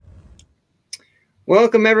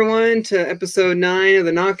Welcome everyone to episode 9 of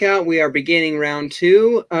the Knockout. We are beginning round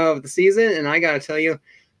 2 of the season, and I gotta tell you,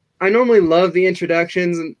 I normally love the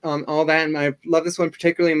introductions and all that, and I love this one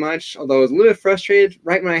particularly much, although I was a little bit frustrated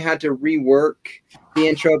right when I had to rework the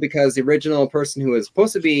intro because the original person who was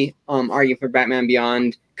supposed to be arguing for Batman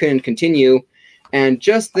Beyond couldn't continue, and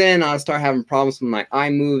just then I started having problems with my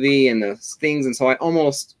iMovie and the things, and so I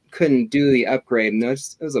almost couldn't do the upgrade, and it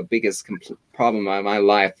was the biggest problem of my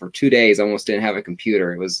life. For 2 days, I almost didn't have a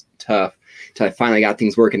computer. It was tough until I finally got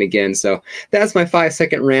things working again. So that's my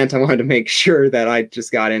 5-second rant. I wanted to make sure that I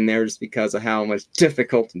just got in there just because of how much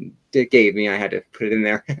difficulty it gave me. I had to put it in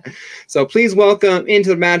there. So please welcome into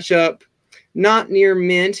the matchup, Not Near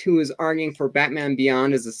Mint, who is arguing for Batman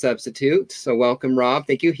Beyond as a substitute. So welcome, Rob.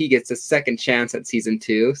 Thank you. He gets a second chance at season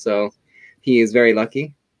 2, so he is very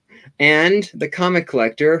lucky. And the comic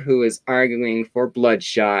collector, who is arguing for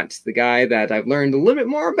Bloodshot, the guy that I've learned a little bit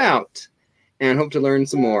more about and hope to learn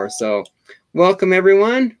some more. So welcome,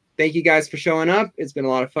 everyone. Thank you guys for showing up. It's been a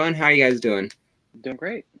lot of fun. How are you guys doing? Doing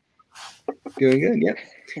great. Doing good, yep.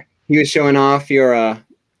 You was showing off your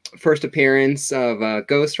first appearance of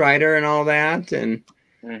Ghost Rider and all that, and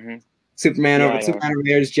Superman over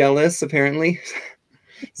there is jealous, apparently.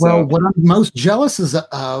 Well, what I'm most jealous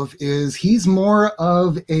of is he's more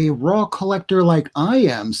of a raw collector like I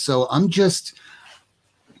am. So I'm just,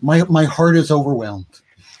 my heart is overwhelmed.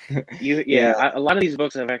 A lot of these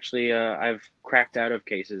books I've actually I've cracked out of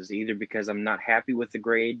cases, either because I'm not happy with the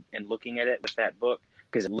grade and looking at it with that book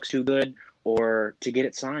because it looks too good, or to get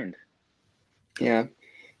it signed. Yeah.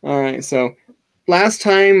 All right. So last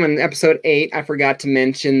time in episode 8, I forgot to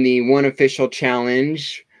mention the one official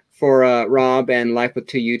challenge for Rob and Life with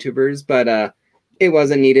Two YouTubers, but it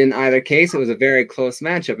wasn't needed in either case. It was a very close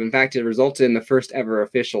matchup. In fact, it resulted in the first ever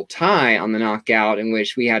official tie on the Knockout, in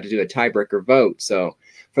which we had to do a tiebreaker vote. So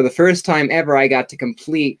for the first time ever, I got to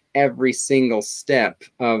complete every single step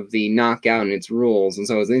of the Knockout and its rules, and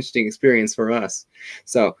so it was an interesting experience for us.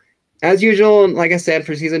 So as usual, like I said,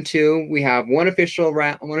 for season 2, we have one official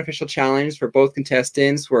challenge for both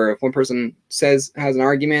contestants, where if one person has an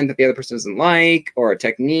argument that the other person doesn't like, or a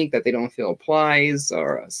technique that they don't feel applies,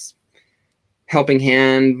 or a helping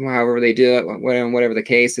hand, however they do it, whatever the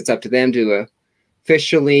case, it's up to them to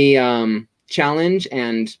officially challenge,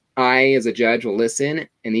 and I, as a judge, will listen,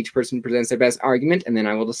 and each person presents their best argument, and then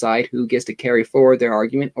I will decide who gets to carry forward their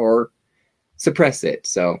argument or suppress it.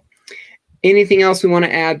 So anything else we want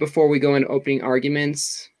to add before we go into opening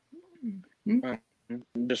arguments?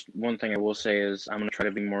 Just one thing I will say is I'm going to try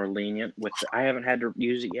to be more lenient with I haven't had to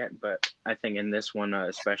use it yet, but I think in this one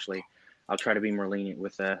especially, I'll try to be more lenient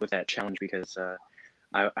with that challenge, because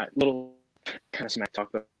I little kind of smack talk,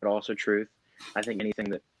 but also truth. I think anything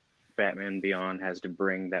that Batman Beyond has to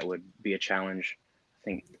bring that would be a challenge, I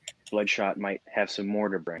think Bloodshot might have some more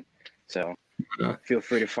to bring. So feel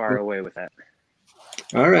free to fire away with that.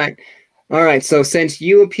 All right. All right, so since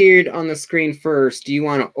you appeared on the screen first, do you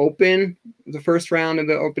want to open the first round of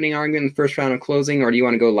the opening argument, the first round of closing, or do you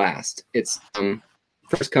want to go last? It's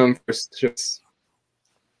first come, first served.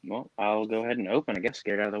 Well, I'll go ahead and open, I guess,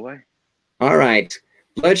 get it out of the way. All right.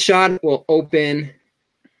 Bloodshot will open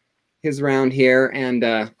his round here,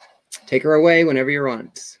 and take her away whenever you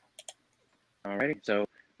want. All righty, so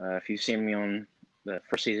if you've seen me on the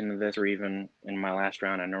first season of this, or even in my last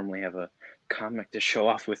round, I normally have a comic to show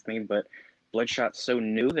off with me, but Bloodshot's so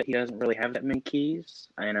new that he doesn't really have that many keys,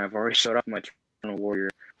 and I've already showed off my Eternal Warrior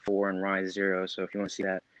 4 and Rise 0, so if you want to see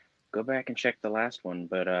that, go back and check the last one,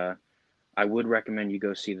 but I would recommend you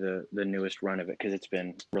go see the newest run of it, because it's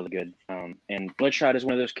been really good. And Bloodshot is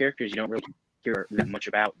one of those characters you don't really hear that much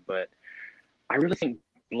about, but I really think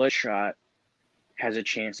Bloodshot has a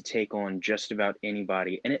chance to take on just about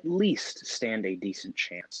anybody and at least stand a decent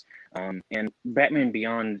chance. And Batman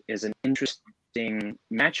Beyond is an interesting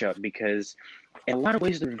matchup because in a lot of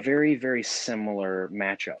ways they're very, very similar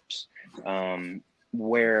matchups,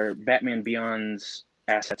 where Batman Beyond's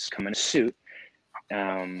assets come in a suit,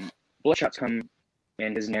 Bloodshot's come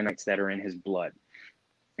in his nanites that are in his blood.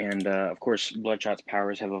 And of course, Bloodshot's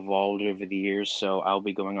powers have evolved over the years, so I'll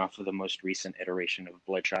be going off of the most recent iteration of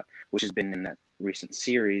Bloodshot, which has been in that recent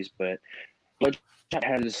series. But Bloodshot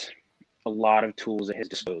has a lot of tools at his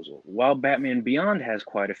disposal. While Batman Beyond has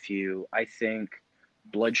quite a few, I think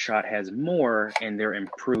Bloodshot has more, and they're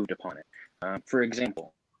improved upon it. For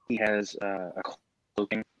example, he has a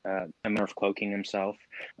manner of cloaking himself,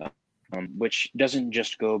 which doesn't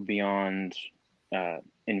just go beyond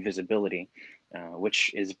invisibility.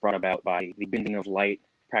 Which is brought about by the bending of light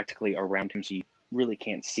practically around him, so you really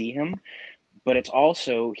can't see him. But it's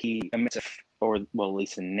also he emits or well, at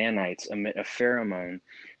least the nanites, emit a pheromone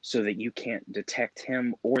so that you can't detect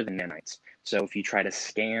him or the nanites. So if you try to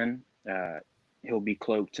scan, he'll be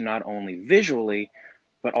cloaked not only visually,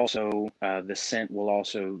 but also the scent will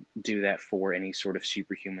also do that for any sort of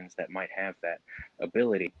superhumans that might have that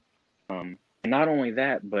ability. And not only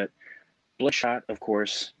that, but Bloodshot, of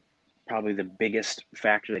course, probably the biggest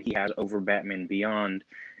factor that he has over Batman Beyond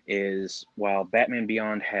is while Batman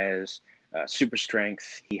Beyond has super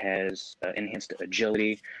strength, he has enhanced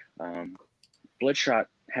agility. Bloodshot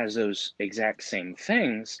has those exact same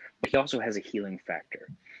things, but he also has a healing factor.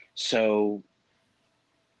 So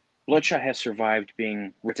Bloodshot has survived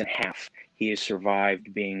being ripped in half. He has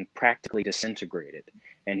survived being practically disintegrated,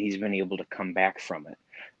 and he's been able to come back from it.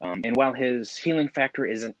 And while his healing factor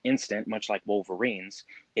isn't instant, much like Wolverine's,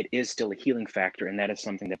 it is still a healing factor, and that is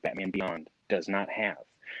something that Batman Beyond does not have.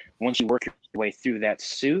 Once you work your way through that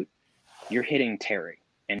suit, you're hitting Terry,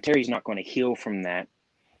 and Terry's not going to heal from that,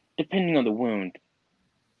 depending on the wound,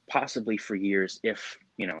 possibly for years, if,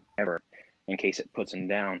 ever, in case it puts him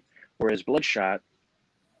down. Whereas Bloodshot,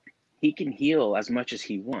 he can heal as much as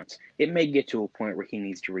he wants. It may get to a point where he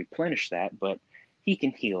needs to replenish that, but he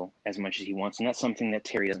can heal as much as he wants, and that's something that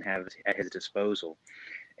Terry doesn't have at his disposal.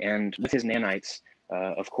 And with his nanites,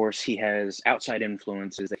 of course, he has outside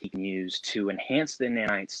influences that he can use to enhance the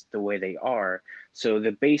nanites the way they are, so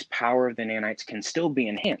the base power of the nanites can still be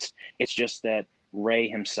enhanced. It's just that Ray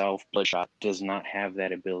himself, Bloodshot, does not have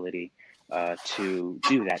that ability to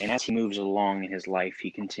do that. And as he moves along in his life,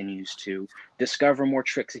 he continues to discover more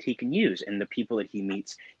tricks that he can use. And the people that he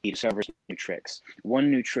meets, he discovers new tricks.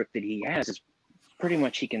 One new trick that he has is pretty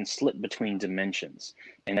much he can slip between dimensions.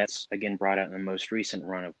 And that's, again, brought out in the most recent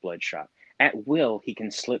run of Bloodshot. At will, he can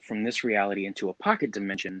slip from this reality into a pocket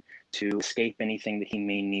dimension to escape anything that he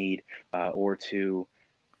may need or to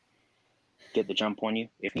get the jump on you,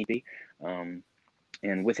 if need be.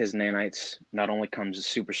 And with his nanites, not only comes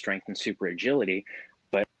super strength and super agility,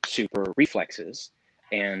 but super reflexes.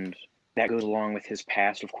 And that goes along with his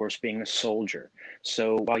past, of course, being a soldier.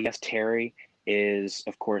 So while, yes, Terry is,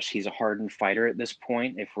 of course, he's a hardened fighter at this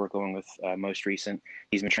point. If we're going with most recent,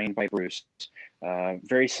 he's been trained by Bruce.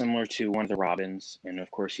 Very similar to one of the Robins. And, of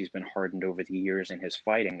course, he's been hardened over the years in his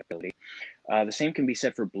fighting ability. The same can be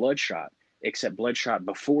said for Bloodshot, except Bloodshot,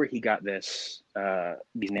 before he got these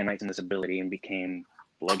nanites and this ability and became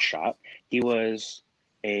Bloodshot, he was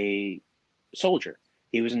a soldier.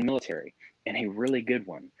 He was in the military, and a really good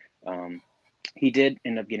one. He did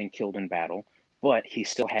end up getting killed in battle, but he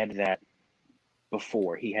still had that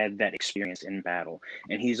before. He had that experience in battle,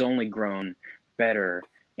 and he's only grown better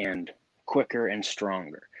and quicker and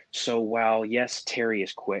stronger. So while, yes, Terry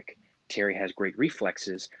is quick, Terry has great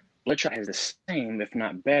reflexes, Bloodshot has the same, if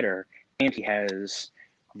not better, and he has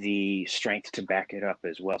the strength to back it up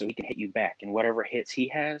as well. So he can hit you back, and whatever hits he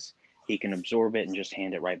has, he can absorb it and just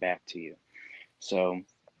hand it right back to you. So,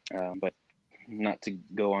 but not to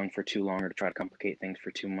go on for too long or to try to complicate things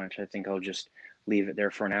for too much, I think I'll just leave it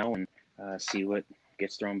there for now and see what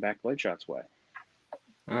gets thrown back Bloodshot's way.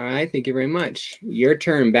 All right, thank you very much. Your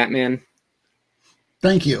turn, Batman.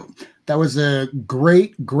 Thank you. That was a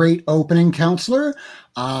great opening, Counselor.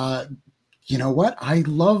 You know what? I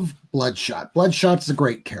love Bloodshot. Bloodshot's a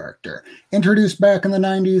great character. Introduced back in the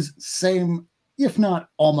 90s, same, if not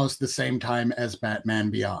almost the same time as Batman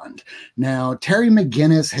Beyond. Now, Terry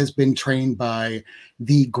McGinnis has been trained by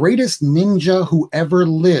the greatest ninja who ever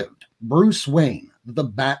lived, Bruce Wayne, the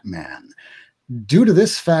Batman. Due to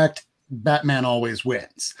this fact, Batman always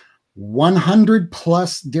wins. 100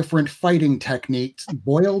 plus different fighting techniques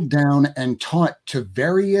boiled down and taught to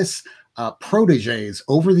various proteges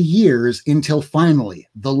over the years until finally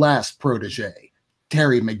the last protege,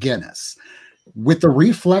 Terry McGinnis. With the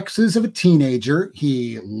reflexes of a teenager,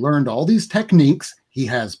 he learned all these techniques. He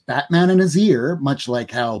has Batman in his ear, much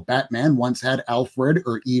like how Batman once had Alfred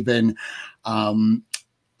or even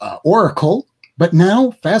Oracle. But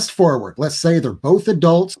now, fast forward, let's say they're both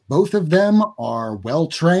adults. Both of them are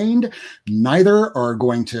well-trained. Neither are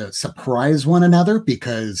going to surprise one another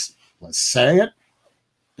because, let's say it,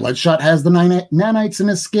 Bloodshot has the nanites in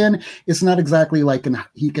his skin. It's not exactly like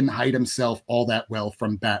he can hide himself all that well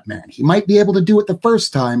from Batman. He might be able to do it the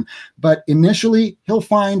first time, but initially he'll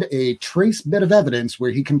find a trace bit of evidence where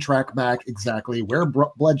he can track back exactly where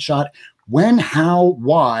Bloodshot, when, how,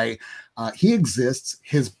 why he exists,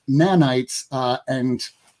 his nanites, and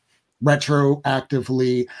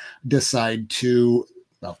retroactively decide to,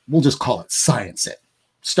 well, we'll just call it science it.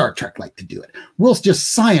 Star Trek like to do it. We'll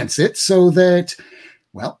just science it so that,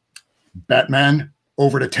 well, Batman,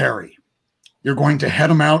 over to Terry. You're going to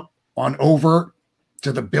head him out on over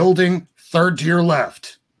to the building, third to your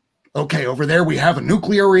left. Okay, over there we have a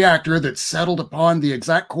nuclear reactor that's settled upon the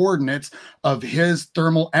exact coordinates of his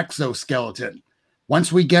thermal exoskeleton.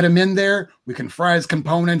 Once we get him in there, we can fry his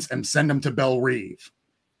components and send him to Belle Reve.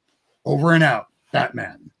 Over and out,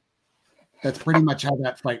 Batman. That's pretty much how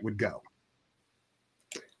that fight would go.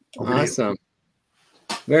 Awesome.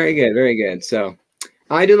 Very good, very good. So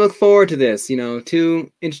I do look forward to this, you know, 2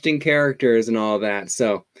 interesting characters and all that.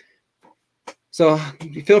 So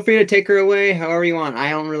feel free to take her away however you want. I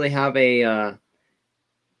don't really have a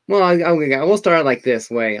we'll start out like this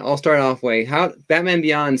way. I'll start off way. How Batman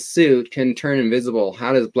Beyond's suit can turn invisible.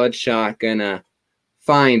 How does Bloodshot gonna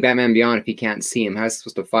find Batman Beyond if he can't see him? How's he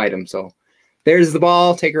supposed to fight him? So there's the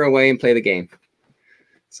ball. Take her away and play the game.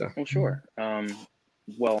 So well, sure.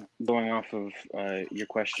 Well, going off of your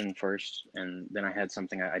question first, and then I had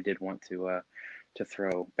something I did want to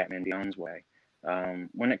throw Batman Beyond's way.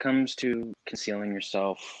 When it comes to concealing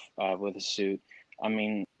yourself with a suit, I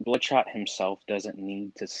mean, Bloodshot himself doesn't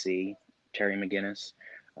need to see Terry McGinnis.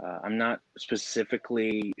 I'm not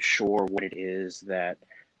specifically sure what it is that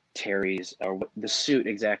Terry's or what the suit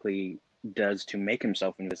exactly does to make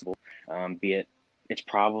himself invisible. Be it, it's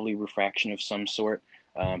probably refraction of some sort.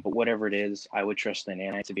 But whatever it is, I would trust the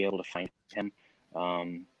nanite to be able to find him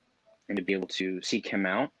and to be able to seek him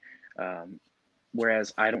out.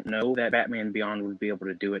 Whereas I don't know that Batman Beyond would be able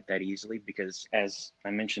to do it that easily because, as I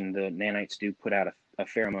mentioned, the nanites do put out a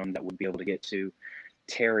pheromone that would be able to get to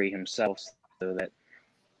Terry himself, so that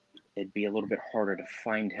it'd be a little bit harder to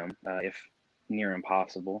find him, if near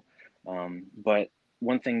impossible. But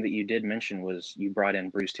one thing that you did mention was you brought in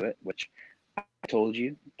Bruce to it, which I told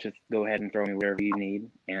you to go ahead and throw me whatever you need.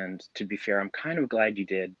 And to be fair, I'm kind of glad you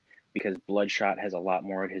did, because Bloodshot has a lot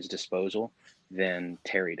more at his disposal than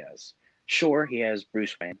Terry does. Sure, he has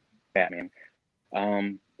Bruce Wayne, Batman,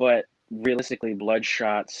 but realistically,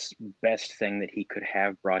 Bloodshot's best thing that he could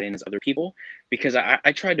have brought in is other people, because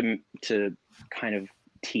I tried to kind of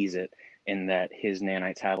tease it in that his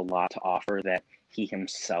nanites have a lot to offer that he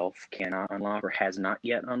himself cannot unlock or has not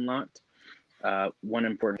yet unlocked. One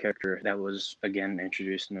important character that was, again,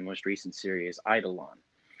 introduced in the most recent series, Eidolon.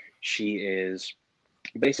 She is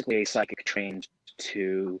basically a psychic trained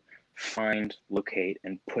to find, locate,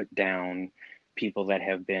 and put down people that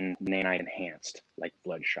have been nanite enhanced, like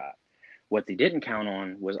Bloodshot. What they didn't count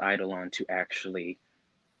on was Eidolon to actually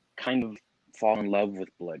kind of fall in love with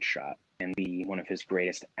Bloodshot and be one of his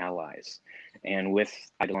greatest allies. And with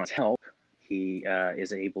Eidolon's help, he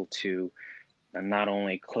is able to not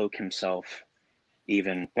only cloak himself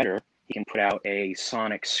even better, he can put out a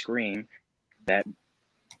sonic scream that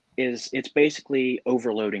it's basically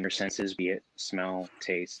overloading your senses, be it smell,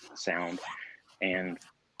 taste, sound, and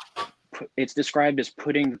it's described as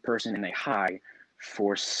putting the person in a high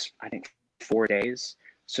for, I think, 4 days,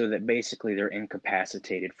 so that basically they're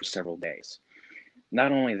incapacitated for several days.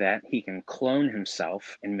 Not only that, he can clone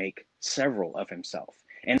himself and make several of himself.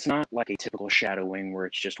 And it's not like a typical shadowing where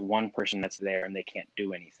it's just one person that's there and they can't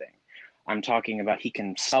do anything. I'm talking about he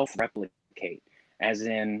can self-replicate, as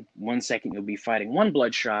in 1 second you'll be fighting one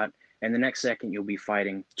Bloodshot, and the next second you'll be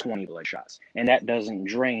fighting 20 Bloodshots. And that doesn't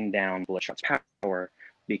drain down Bloodshot's power,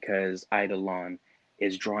 because Eidolon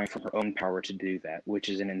is drawing from her own power to do that, which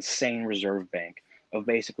is an insane reserve bank of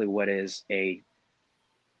basically what is a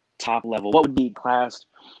top level, what would be classed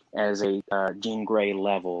as a Jean Grey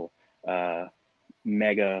level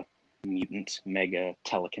mega mutant, mega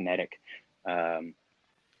telekinetic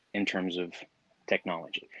in terms of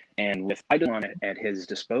technology. And with Eidolon at his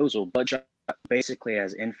disposal, Bloodshot basically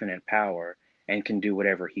has infinite power and can do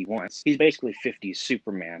whatever he wants. He's basically 50s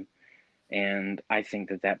Superman, and I think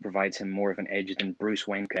that provides him more of an edge than Bruce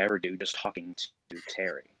Wayne could ever do just talking to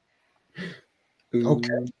Terry.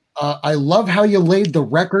 Okay. I love how you laid the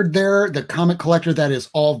record there, the comic collector. That is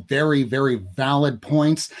all very, very valid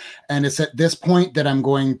points. And it's at this point that I'm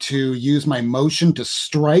going to use my motion to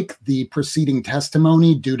strike the preceding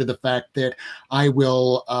testimony, due to the fact that I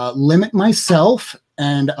will limit myself,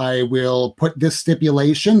 and I will put this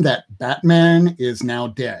stipulation that Batman is now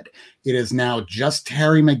dead. It is now just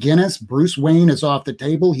Terry McGinnis. Bruce Wayne is off the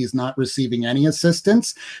table. He's not receiving any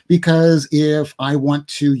assistance, because if I want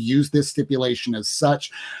to use this stipulation as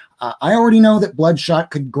such, I already know that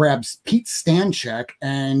Bloodshot could grab Pete Stanchek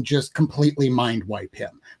and just completely mind wipe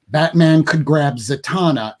him. Batman could grab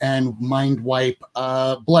Zatanna and mind wipe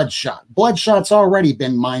Bloodshot. Bloodshot's already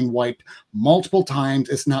been mind wiped multiple times.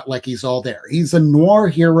 It's not like he's all there. He's a noir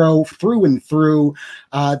hero through and through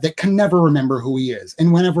that can never remember who he is.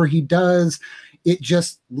 And whenever he does, it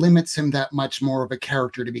just limits him that much more of a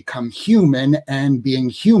character to become human, and being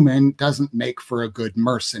human doesn't make for a good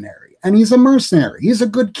mercenary. And he's a mercenary. He's a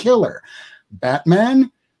good killer.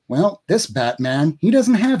 Batman, Well, this Batman, he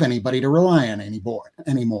doesn't have anybody to rely on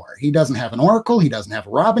anymore. He doesn't have an Oracle. He doesn't have a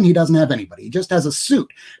Robin. He doesn't have anybody. He just has a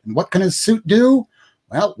suit. And what can his suit do?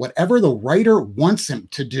 Well, whatever the writer wants him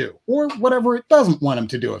to do, or whatever it doesn't want him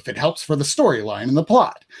to do, if it helps for the storyline and the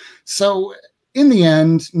plot. So in the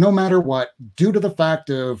end, no matter what, due to the fact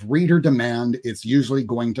of reader demand, it's usually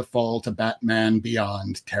going to fall to Batman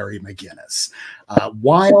Beyond Terry McGinnis.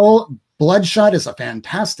 While Bloodshot is a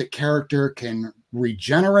fantastic character, can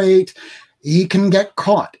regenerate, he can get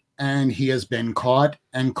caught. And he has been caught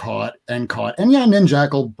and caught and caught. And yeah,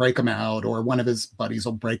 Ninjak will break him out, or one of his buddies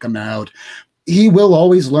will break him out. He will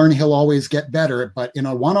always learn, he'll always get better. But in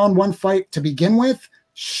a one-on-one fight to begin with,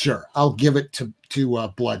 sure, I'll give it to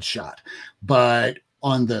Bloodshot. But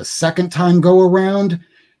on the second time go around,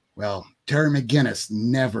 well, Terry McGinnis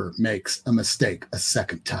never makes a mistake a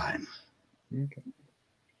second time. Okay.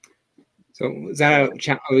 So is that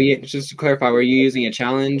just to clarify, were you using a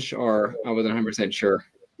challenge, or I wasn't 100% sure?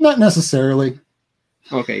 Not necessarily.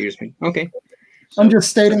 Okay, you're just okay. I'm just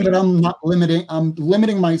stating that I'm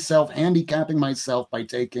limiting myself, handicapping myself by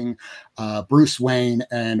taking Bruce Wayne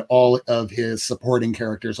and all of his supporting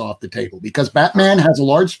characters off the table, because Batman has a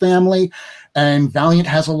large family and Valiant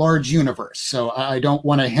has a large universe. So I don't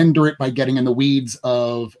want to hinder it by getting in the weeds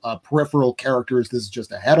of peripheral characters. This is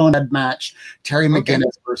just a head-on-head match. Terry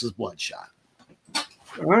McGinnis versus Bloodshot.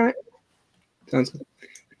 All right. Sounds good.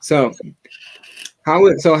 So how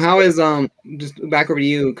is just back over to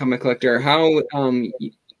you, comic collector, how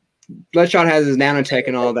Bloodshot has his nanotech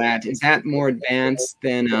and all that, is that more advanced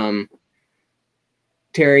than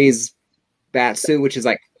Terry's bat suit, which is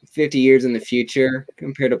like 50 years in the future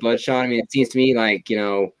compared to Bloodshot? I mean, it seems to me like,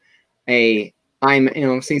 it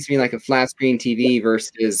seems to me like a flat screen TV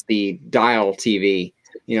versus the dial TV.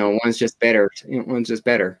 One's just better. One's just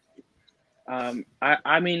better.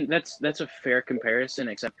 I mean, that's a fair comparison,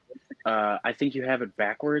 except I think you have it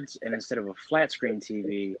backwards, and instead of a flat screen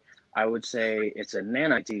TV, I would say it's a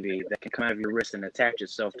nanite TV that can come out of your wrist and attach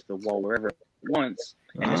itself to the wall wherever it wants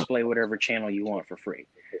and display whatever channel you want for free.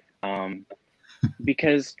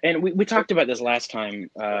 Because, and we talked about this last time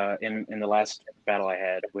in the last battle I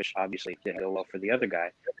had, which obviously didn't go well for the other guy,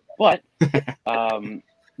 but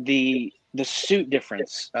the suit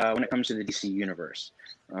difference when it comes to the DC universe.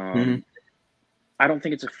 I don't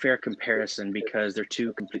think it's a fair comparison, because they're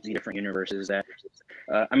two completely different universes that,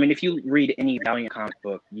 I mean, if you read any Valiant comic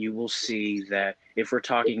book, you will see that if we're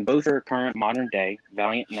talking, both are current modern day,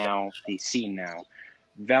 Valiant now, DC now.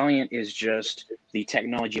 Valiant is just the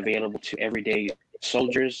technology available to everyday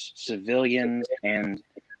soldiers, civilians, and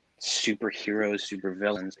superheroes,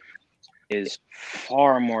 supervillains is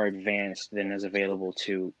far more advanced than is available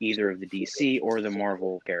to either of the DC or the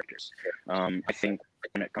Marvel characters. I think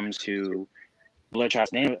when it comes to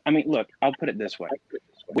Bloodshot's name, I mean, look, I'll put it this way.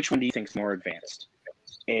 Which one do you think is more advanced?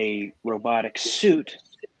 A robotic suit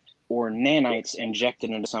or nanites injected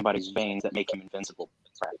into somebody's veins that make him invincible,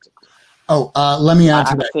 practically? Oh, let me add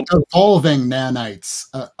to that. Evolving nanites.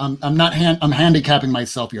 I'm handicapping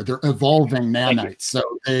myself here. They're evolving nanites. So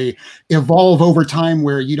they evolve over time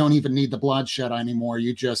where you don't even need the Bloodshot anymore.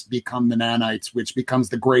 You just become the nanites, which becomes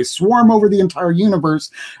the gray swarm over the entire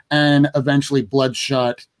universe. And eventually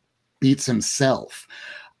Bloodshot beats himself,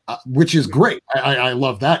 which is great. I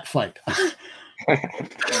love that fight.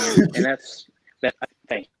 and that's that.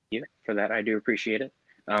 Thank you for that. I do appreciate it.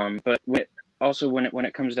 But when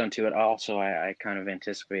it comes down to it, also I kind of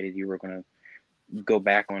anticipated you were going to go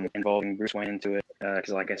back on involving Bruce Wayne into it, because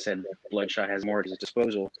like I said, Bloodshot has more at his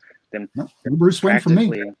disposal than Bruce Wayne for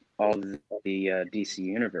me. All of the DC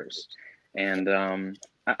universe. And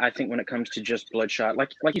I think when it comes to just Bloodshot,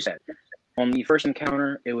 like you said, on the first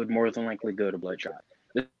encounter, it would more than likely go to Bloodshot.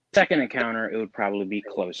 The second encounter, it would probably be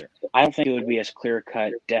closer. I don't think it would be as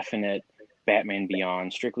clear-cut, definite Batman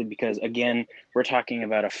Beyond, strictly because, again, we're talking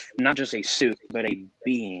about not just a suit, but a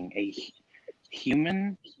being, a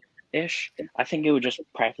human-ish. I think it would just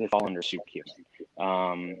practically fall under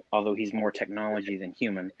superhuman, although he's more technology than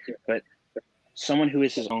human. But someone who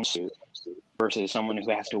is his own suit versus someone who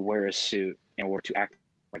has to wear a suit in order to act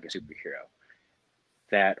like a superhero.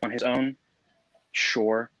 That on his own,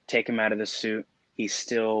 sure, take him out of the suit. He's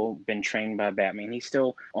still been trained by Batman. He's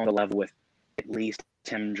still on the level with at least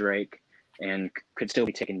Tim Drake and could still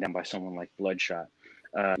be taken down by someone like Bloodshot.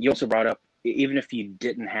 You also brought up, even if you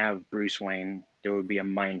didn't have Bruce Wayne, there would be a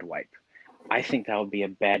mind wipe. I think that would be a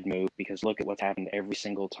bad move, because look at what's happened every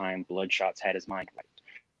single time Bloodshot's had his mind wiped.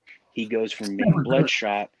 He goes from being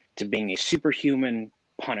Bloodshot to being a superhuman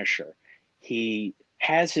Punisher. He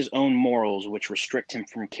has his own morals which restrict him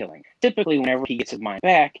from killing. Typically, whenever he gets his mind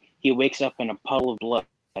back, he wakes up in a puddle of blood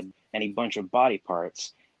and a bunch of body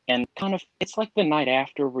parts, And kind of, it's like the night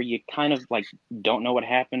after where you kind of like don't know what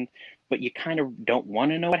happened, but you kind of don't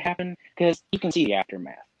want to know what happened because you can see the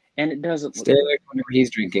aftermath, and it doesn't look Stay good. away whenever he's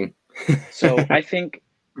drinking. So I think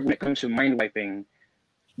when it comes to mind wiping,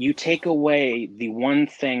 you take away the one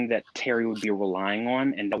thing that Terry would be relying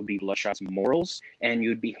on, and that would be Bloodshot's morals, and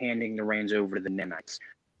you'd be handing the reins over to the nanites,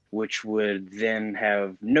 which would then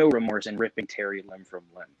have no remorse in ripping Terry limb from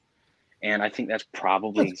limb. And I think that's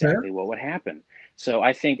probably That's fair. exactly what would happen. So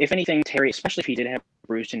I think, if anything, Terry, especially if he did have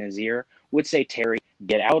Bruce in his ear, would say, Terry,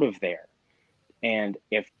 get out of there. And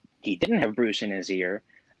if he didn't have Bruce in his ear,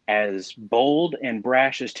 as bold and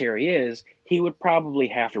brash as Terry is, he would probably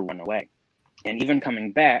have to run away. And even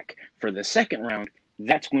coming back for the second round,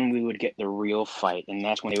 that's when we would get the real fight. And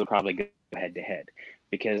that's when they would probably go head to head.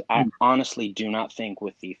 Because I honestly do not think,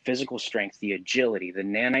 with the physical strength, the agility, the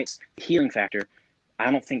nanites, the healing factor,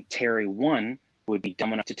 I don't think Terry, one, would be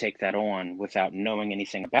dumb enough to take that on without knowing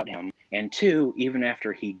anything about him. And two, even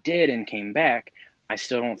after he did and came back, I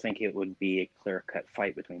still don't think it would be a clear-cut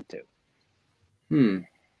fight between the two.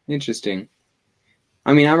 Interesting.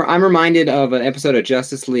 I mean, I'm reminded of an episode of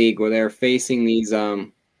Justice League where they're facing these,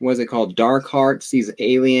 what is it called? Dark Hearts, these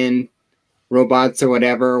alien robots or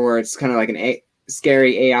whatever, where it's kind of like an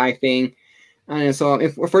scary AI thing. And so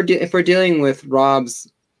if we're dealing with Rob's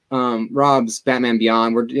Batman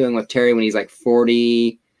Beyond, we're dealing with Terry when he's like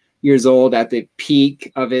 40 years old at the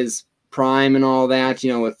peak of his prime and all that,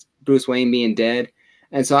 with Bruce Wayne being dead.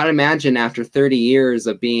 And so I'd imagine after 30 years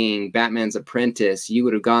of being Batman's apprentice, you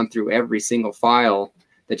would have gone through every single file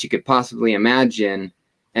that you could possibly imagine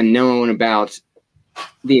and known about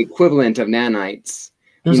the equivalent of nanites.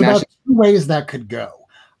 There's about two ways that could go.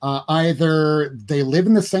 Either they live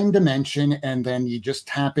in the same dimension and then you just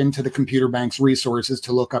tap into the computer bank's resources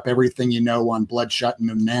to look up everything you know on Bloodshot and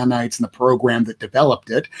the nanites and the program that developed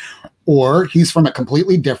it, or he's from a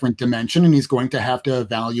completely different dimension and he's going to have to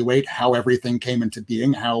evaluate how everything came into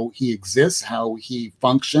being, how he exists, how he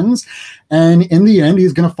functions. And in the end,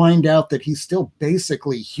 he's going to find out that he's still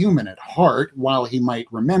basically human at heart. While he might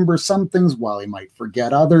remember some things, while he might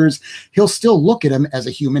forget others, he'll still look at him as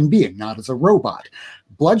a human being, not as a robot.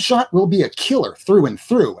 Bloodshot will be a killer through and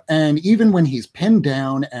through. And even when he's pinned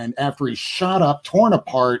down and after he's shot up, torn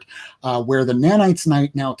apart, where the nanites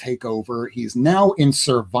now take over, he's now in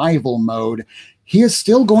survival mode. He is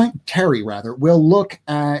still Terry will look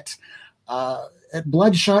at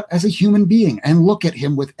Bloodshot as a human being and look at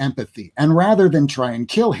him with empathy. And rather than try and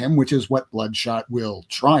kill him, which is what Bloodshot will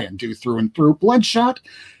try and do through and through, Bloodshot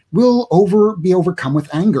will be overcome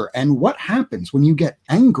with anger. And what happens when you get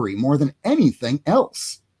angry more than anything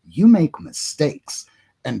else? You make mistakes.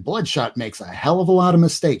 And Bloodshot makes a hell of a lot of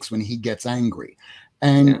mistakes when he gets angry.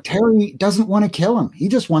 And Terry doesn't want to kill him. He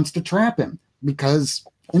just wants to trap him because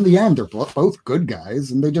in the end, they're both good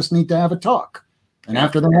guys and they just need to have a talk. And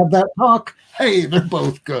after they have that talk, hey, they're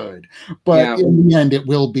both good. But in the end, it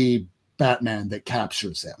will be Batman that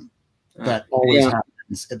captures him. That always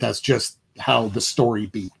happens. That's just how the story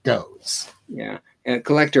beat goes. Yeah.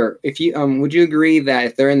 Collector, if you would you agree that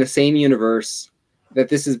if they're in the same universe, that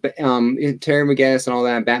this is Terry McGinnis and all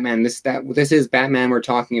that Batman, this is Batman we're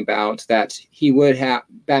talking about, that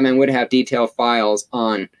Batman would have detailed files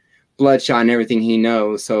on Bloodshot and everything he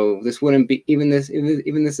knows. So this wouldn't be even this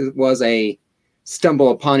was a stumble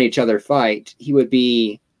upon each other fight, he would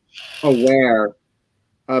be aware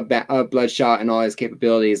of Bloodshot and all his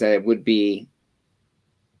capabilities, that it would be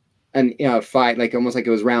a fight, like almost like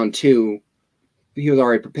it was round two. He was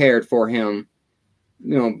already prepared for him.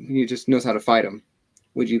 He just knows how to fight him.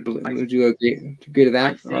 Would you agree to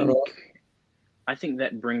that? I think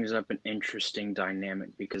that brings up an interesting dynamic,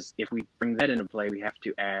 because if we bring that into play, we have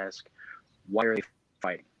to ask, why are they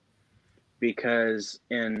fighting? Because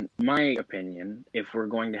in my opinion, if we're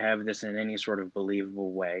going to have this in any sort of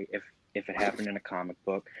believable way, if it happened in a comic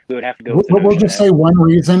book, we would have to go with we'll just say one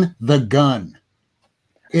reason: the gun.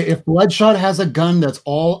 If Bloodshot has a gun that's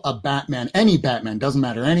all a Batman, any Batman, doesn't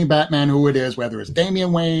matter, any Batman who it is, whether it's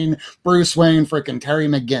Damian Wayne, Bruce Wayne, frickin' Terry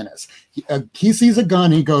McGinnis, he sees a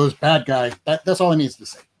gun, he goes, bad guy. That's all he needs to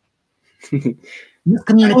say.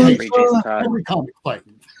 Miscommunication. Every comic fight.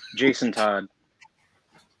 Jason Todd.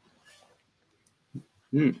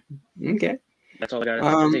 Okay. That's all I got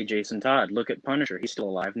to say. Jason Todd. Look at Punisher. He's still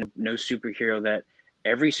alive. No superhero that...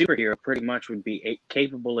 Every superhero pretty much would be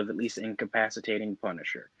capable of at least incapacitating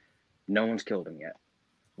Punisher. No one's killed him yet.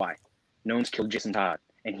 Why? No one's killed Jason Todd,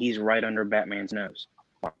 and he's right under Batman's nose.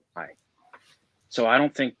 Why? So I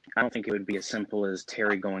don't think it would be as simple as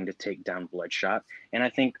Terry going to take down Bloodshot. And I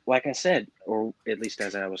think, like I said, or at least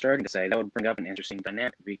as I was starting to say, that would bring up an interesting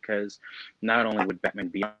dynamic, because not only would Batman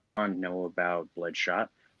Beyond know about Bloodshot,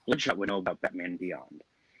 Bloodshot would know about Batman Beyond.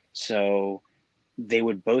 So they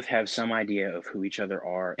would both have some idea of who each other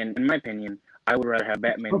are. And in my opinion, I would rather have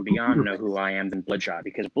Batman Beyond know who I am than Bloodshot,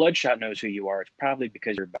 because Bloodshot knows who you are. It's probably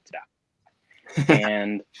because you're about to die.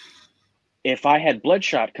 And if I had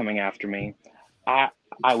Bloodshot coming after me, I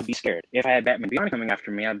would be scared. If I had Batman Beyond coming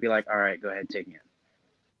after me, I'd be like, all right, go ahead, take me in.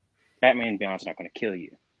 Batman Beyond's not going to kill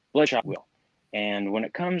you. Bloodshot will. And when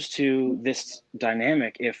it comes to this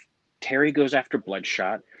dynamic, if Terry goes after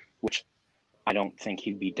Bloodshot, which I don't think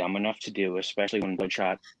he'd be dumb enough to do, especially when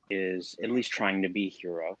Bloodshot is at least trying to be a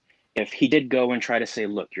hero. If he did go and try to say,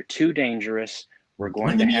 look, you're too dangerous, we're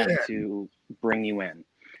going to have to bring you in.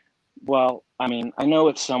 Well, I mean, I know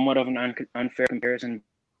it's somewhat of an unfair comparison,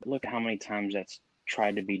 but look at how many times that's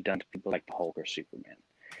tried to be done to people like the Hulk or Superman.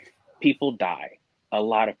 People die. A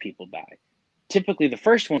lot of people die. Typically, the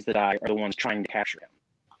first ones that die are the ones trying to capture him.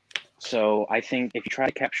 So I think if you try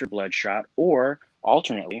to capture Bloodshot, or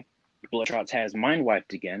alternately, Bloodshot has mind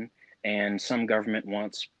wiped again, and some government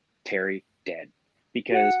wants Terry dead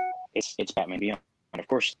because it's Batman Beyond. Of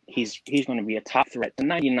course, he's going to be a top threat to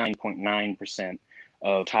 99.9%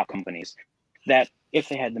 of top companies that, if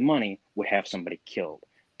they had the money, would have somebody killed.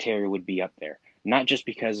 Terry would be up there, not just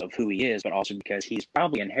because of who he is, but also because he's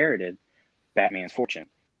probably inherited Batman's fortune.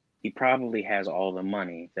 He probably has all the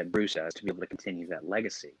money that Bruce does to be able to continue that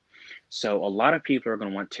legacy. So a lot of people are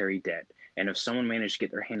going to want Terry dead. And if someone managed to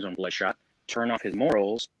get their hands on Bloodshot, turn off his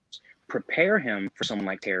morals, prepare him for someone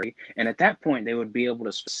like Terry, and at that point they would be able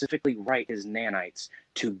to specifically write his nanites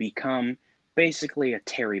to become basically a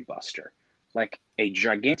Terry Buster, like a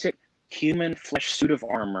gigantic human flesh suit of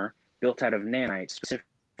armor built out of nanites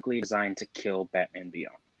specifically designed to kill Batman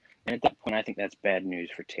Beyond. And at that point, I think that's bad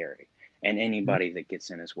news for Terry and anybody that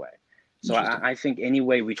gets in his way. So I think any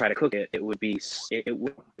way we try to cook it, it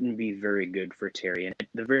wouldn't be very good for Terry. And at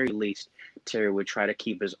the very least, Terry would try to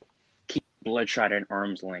keep Bloodshot at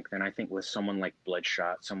arm's length. And I think with someone like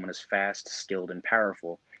Bloodshot, someone as fast, skilled, and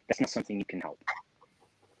powerful, that's not something you can help.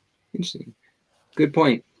 Interesting. Good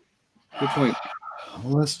point. Good point.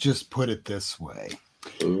 Let's just put it this way.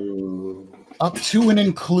 Up to and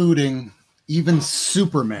including even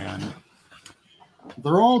Superman,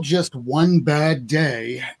 they're all just one bad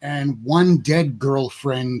day and one dead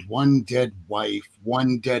girlfriend, one dead wife,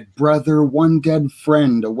 one dead brother, one dead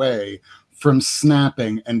friend away from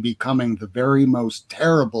snapping and becoming the very most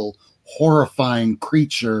terrible, horrifying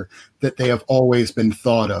creature that they have always been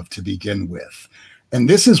thought of to begin with. And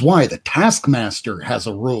this is why the Taskmaster has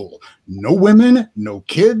a rule. No women, no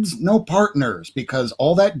kids, no partners, because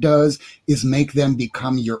all that does is make them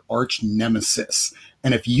become your arch nemesis.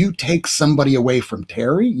 And if you take somebody away from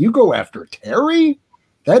Terry, you go after Terry?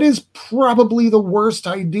 That is probably the worst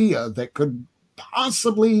idea that could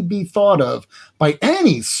possibly be thought of by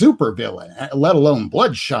any supervillain, let alone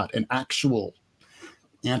Bloodshot, an actual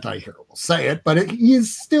anti-hero. We'll say it, but he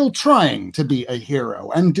is still trying to be a hero.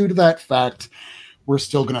 And due to that fact, we're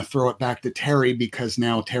still going to throw it back to Terry because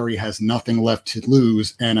now Terry has nothing left to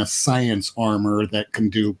lose and a science armor that can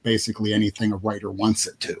do basically anything a writer wants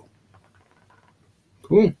it to.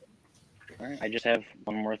 Cool. All right, I just have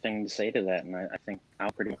one more thing to say to that, and I think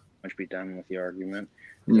I'll pretty much be done with the argument.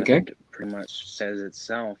 Okay. I think it pretty much says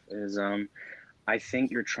itself. Is I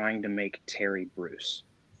think you're trying to make Terry Bruce.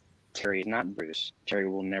 Terry is not Bruce. Terry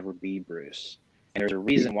will never be Bruce. And there's a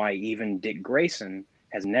reason why even Dick Grayson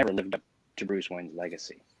has never lived up to Bruce Wayne's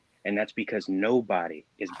legacy. And that's because nobody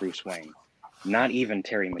is Bruce Wayne, not even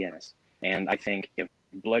Terry McGinnis. And I think if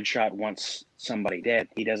Bloodshot wants somebody dead,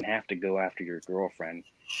 he doesn't have to go after your girlfriend.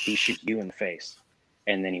 He shoots you in the face,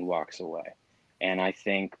 and then he walks away. And I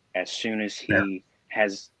think as soon as he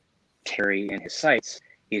has Terry in his sights,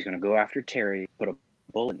 he's going to go after Terry, put a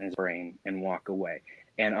bullet in his brain, and walk away.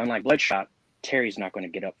 And unlike Bloodshot, Terry's not going to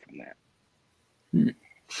get up from that.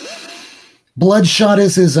 Bloodshot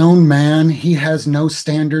is his own man. He has no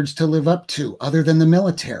standards to live up to other than the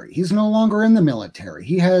military. He's no longer in the military.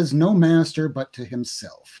 He has no master but to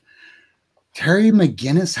himself. Terry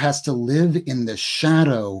McGinnis has to live in the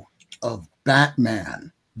shadow of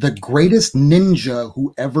Batman, the greatest ninja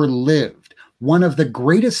who ever lived, one of the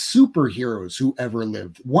greatest superheroes who ever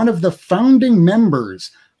lived, one of the founding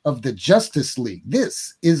members of the Justice League.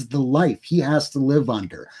 This is the life he has to live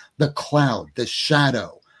under, the cloud, the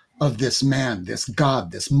shadow of this man, this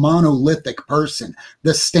god, this monolithic person,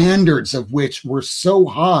 the standards of which were so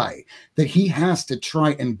high that he has to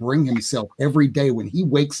try and bring himself every day when he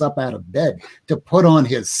wakes up out of bed to put on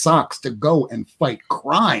his socks to go and fight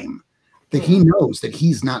crime, that he knows that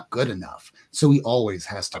he's not good enough. So he always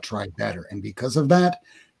has to try better. And because of that,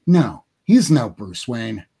 no, he's no Bruce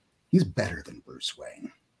Wayne. He's better than Bruce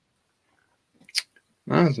Wayne.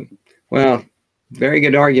 Awesome. Well, very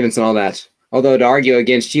good arguments and all that. Although to argue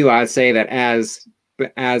against you, I'd say that as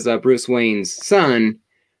Bruce Wayne's son,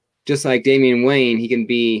 just like Damian Wayne,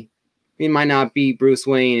 he might not be Bruce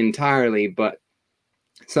Wayne entirely, but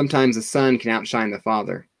sometimes the son can outshine the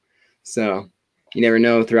father. So you never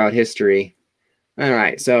know throughout history. All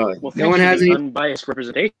right, so no one has any unbiased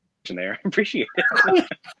representation there. I appreciate it.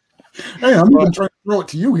 Hey, I'm even trying to throw it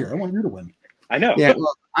to you here. I want you to win. I know. Yeah,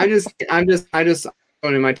 well, I just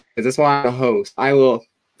in my. That's why I'm a host. I will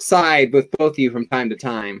side with both of you from time to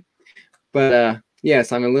time, but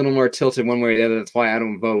yes, I'm a little more tilted one way or the other. That's why I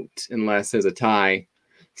don't vote unless there's a tie.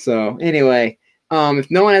 So anyway, if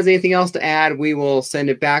no one has anything else to add, we will send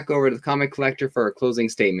it back over to the comic collector for a closing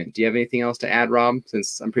statement. Do you have anything else to add, Rob?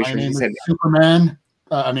 Since I'm pretty sure you said Superman.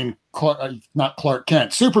 Not Clark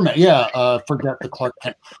Kent. Superman. Yeah. Forget the Clark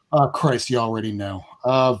Kent. Christ, you already know.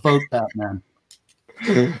 Vote Batman.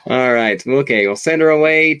 All right. Okay. We'll send her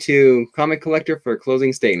away to comic collector for a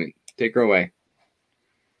closing statement. Take her away.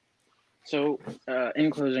 So,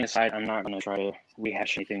 in closing aside, I'm not going to try to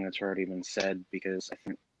rehash anything that's already been said, because I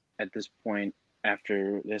think at this point,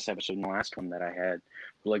 after this episode and the last one that I had,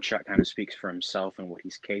 Bloodshot kind of speaks for himself and what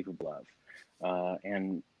he's capable of.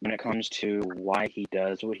 And when it comes to why he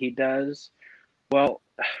does what he does, well,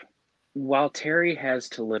 while Terry has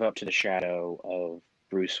to live up to the shadow of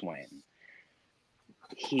Bruce Wayne,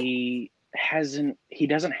 he doesn't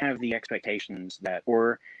have the expectations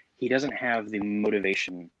or he doesn't have the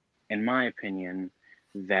motivation, in my opinion,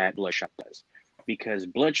 that Bloodshot does. Because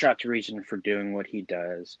Bloodshot's reason for doing what he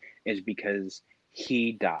does is because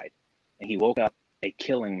he died. And he woke up a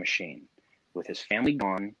killing machine with his family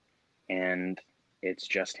gone, and it's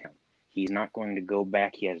just him. He's not going to go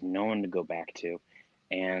back. He has no one to go back to.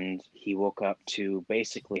 And he woke up to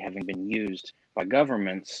basically having been used by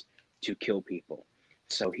governments to kill people.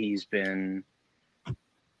 So he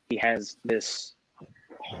has this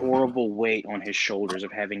horrible weight on his shoulders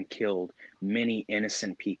of having killed many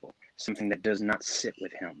innocent people, something that does not sit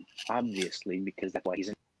with him, obviously, because that's why he's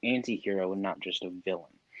an anti-hero and not just a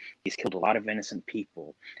villain. He's killed a lot of innocent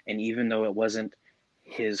people, and even though it wasn't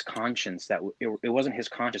his conscience it wasn't his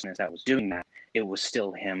consciousness that was doing that, it was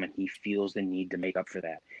still him, and he feels the need to make up for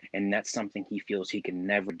that. And that's something he feels he can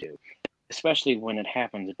never do, especially when it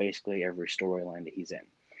happens basically every storyline that he's in.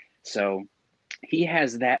 So he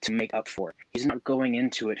has that to make up for. He's not going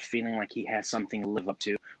into it feeling like he has something to live up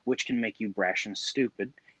to, which can make you brash and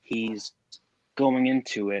stupid. He's going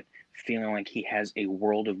into it feeling like he has a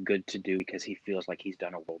world of good to do because he feels like he's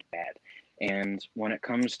done a world of bad. And when it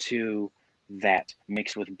comes to that,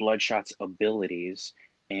 mixed with Bloodshot's abilities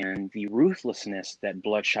and the ruthlessness that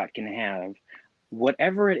Bloodshot can have,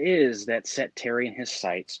 whatever it is that set Terry in his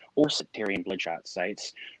sights, or set Terry in Bloodshot's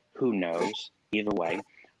sights, who knows? Either way,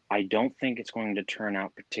 I don't think it's going to turn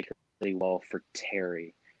out particularly well for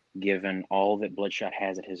Terry, given all that Bloodshot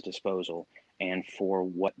has at his disposal and for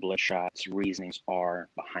what Bloodshot's reasonings are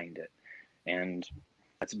behind it. And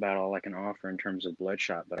that's about all I can offer in terms of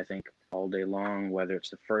Bloodshot. But I think all day long, whether it's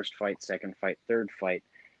the first fight, second fight, third fight,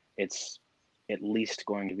 it's at least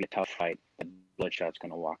going to be a tough fight that Bloodshot's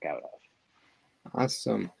going to walk out of.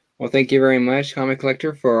 Awesome. Well, thank you very much, Comic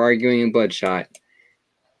Collector, for arguing in Bloodshot.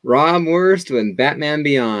 Rob Wurst with Batman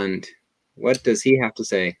Beyond. What does he have to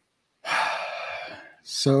say?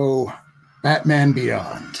 So, Batman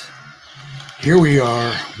Beyond. Here we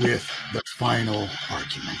are with the final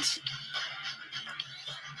argument.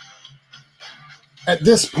 At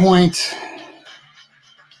this point,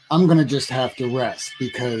 I'm going to just have to rest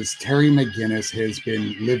because Terry McGinnis has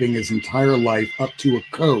been living his entire life up to a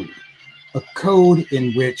code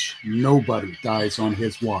in which nobody dies on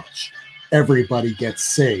his watch. Everybody gets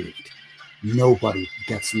saved. Nobody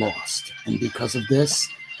gets lost. And because of this,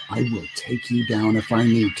 I will take you down if I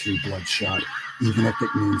need to, Bloodshot, even if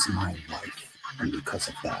it means my life. And because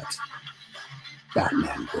of that,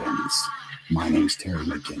 Batman wins. My name's Terry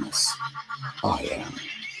McGinnis. I am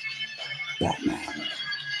Batman.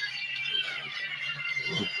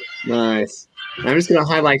 Nice. I'm just going to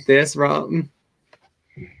highlight this, Rob.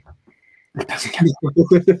 I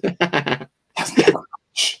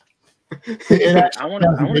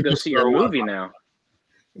want to go see your movie now.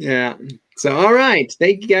 Yeah. So, all right.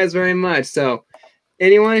 Thank you guys very much. So,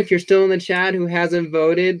 anyone, if you're still in the chat who hasn't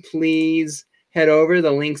voted, please head over.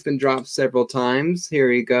 The link's been dropped several times. Here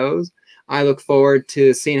he goes. I look forward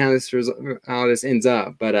to seeing how this ends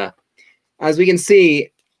up. But as we can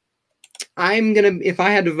see, if I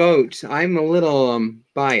had to vote, I'm a little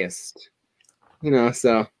biased.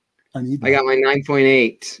 So I got my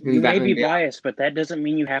 9.8. You may be biased, but that doesn't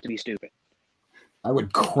mean you have to be stupid. I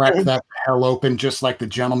would crack that hell open just like the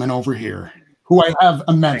gentleman over here. who I have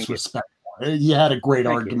immense Thank you. respect for. You had a great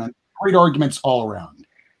Thank argument. Great arguments all around.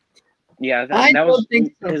 Yeah, I that don't was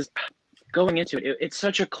think so. because going into it, it's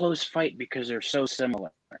such a close fight because they're so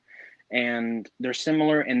similar. And they're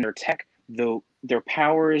similar in their tech, their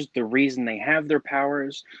powers, the reason they have their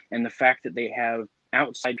powers, and the fact that they have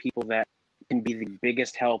outside people that can be the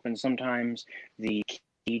biggest help and sometimes the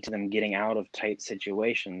key to them getting out of tight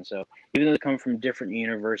situations. So even though they come from different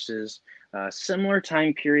universes, similar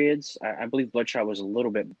time periods, I believe Bloodshot was a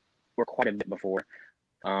little bit or quite a bit before,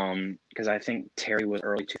 because I think Terry was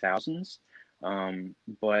early 2000s.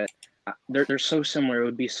 But they're so similar. It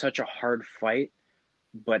would be such a hard fight.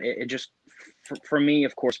 But it just, for me,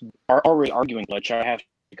 of course, already arguing Bloodshot, I have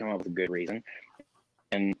to come up with a good reason.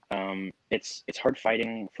 And it's hard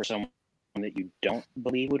fighting for someone that you don't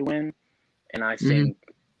believe would win. And I think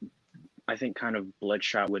kind of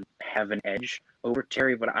Bloodshot would have an edge over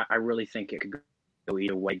Terry, but I really think it could go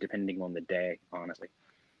either way depending on the day, honestly.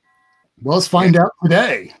 Well, let's find out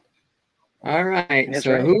today. All right. That's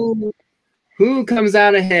So right. who comes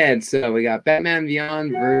out ahead? So we got Batman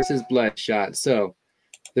Beyond versus Bloodshot. So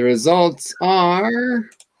the results are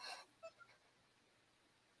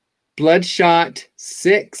Bloodshot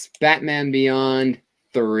 6, Batman Beyond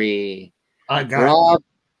 3. I got Rob,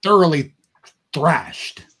 thoroughly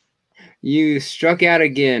thrashed. you struck out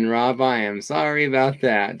again, Rob. I am sorry about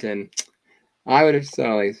that. And I would have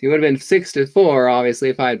sorry. You would have been 6-4, obviously,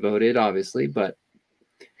 if I had voted, obviously. But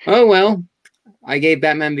oh well. I gave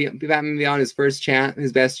Batman Beyond his first chance,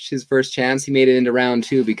 his first chance. He made it into round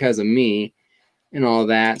 2 because of me and all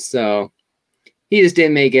that. So he just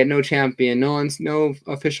didn't make it. No champion. No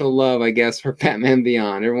official love, I guess, for Batman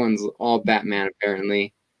Beyond. Everyone's all Batman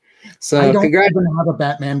apparently. So I don't even have a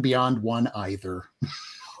Batman Beyond 1 either.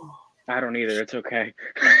 I don't either. It's okay.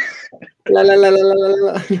 La, la, la, la,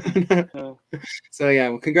 la, la. So yeah,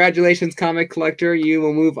 well, congratulations, Comic Collector. You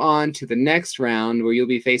will move on to the next round where you'll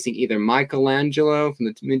be facing either Michelangelo from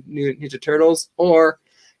the Ninja Turtles or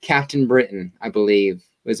Captain Britain, I believe,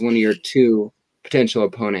 was one of your 2 potential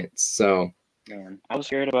opponents. So Man, I was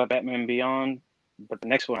scared about Batman Beyond, but the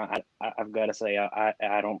next one, I've got to say,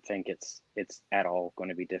 I don't think it's at all going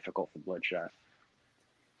to be difficult for Bloodshot.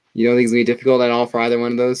 You don't think it's going to be difficult at all for either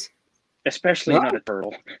one of those? Especially not a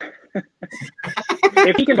turtle.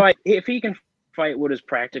 if he can fight what is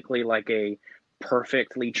practically like a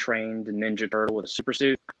perfectly trained Ninja Turtle with a super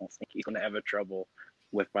suit, I don't think he's going to have a trouble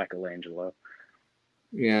with Michelangelo.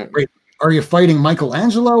 Yeah. Wait, are you fighting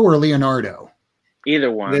Michelangelo or Leonardo?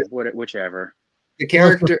 Either one, whichever. The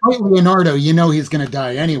character Leonardo, you know he's going to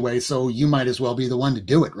die anyway, so you might as well be the one to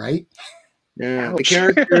do it, right? Yeah, the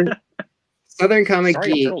character Southern Comic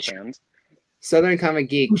Geek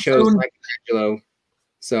chose Michelangelo.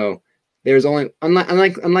 So there's only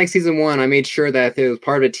unlike season 1, I made sure that if it was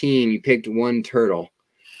part of a team, you picked one turtle,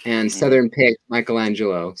 and Southern picked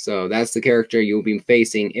Michelangelo. So that's the character you'll be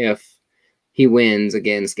facing if he wins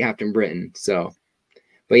against Captain Britain. So.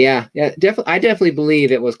 But yeah, definitely. I definitely believe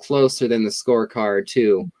it was closer than the scorecard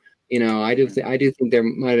too. You know, I do think there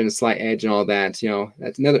might have been a slight edge and all that. You know,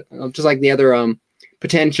 that's another just like the other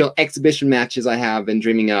potential exhibition matches I have been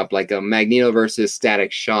dreaming up, like Magneto versus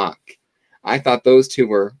Static Shock. I thought those 2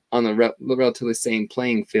 were on the relatively same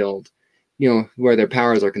playing field, you know, where their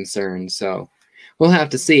powers are concerned. So we'll have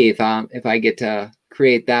to see if I get to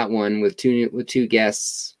create that one with two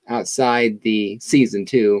guests outside the season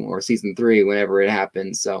 2 or season 3, whenever it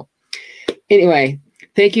happens. So anyway,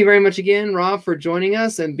 thank you very much again, Rob, for joining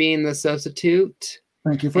us and being the substitute.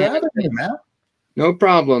 Thank you for having me, Matt. No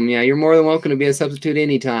problem. Yeah, you're more than welcome to be a substitute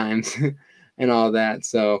anytime and all that.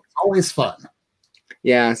 So always fun.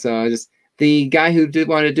 Yeah, so the guy who did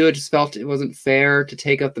want to do it just felt it wasn't fair to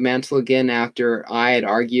take up the mantle again after I had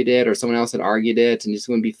argued it or someone else had argued it, and just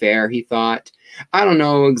wouldn't be fair, he thought. I don't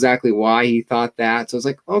know exactly why he thought that. So I was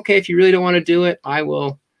like, okay, if you really don't want to do it, I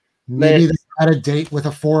will. Maybe they had a date with a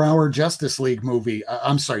 4-hour Justice League movie.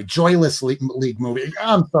 I'm sorry, Joyless League movie.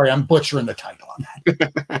 I'm sorry, I'm butchering the title on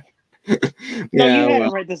that. No, you had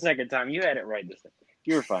it right the second time. You had it right the second.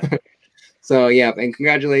 You were fine. So yeah, and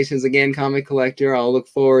congratulations again, Comic Collector. I'll look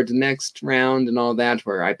forward to next round and all that,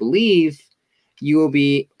 where I believe you will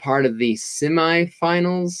be part of the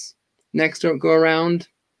semifinals next go around.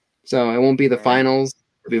 So it won't be the finals;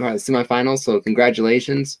 it'll be part of the semifinals. So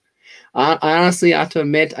congratulations. I honestly have to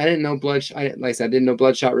admit, I didn't know Bloodshot. Like I said, I didn't know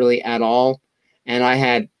Bloodshot really at all, and I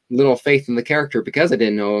had little faith in the character because I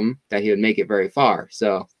didn't know him that he would make it very far.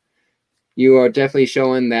 So you are definitely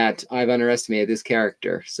showing that I've underestimated this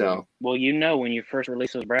character. So well, you know, when you first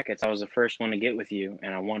released those brackets, I was the first one to get with you,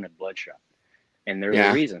 and I wanted Bloodshot, and there's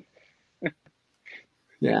a reason.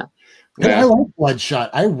 Yeah. Hey, I Yeah, like Bloodshot.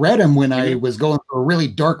 I read him when I was going through a really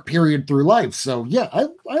dark period through life. So yeah, I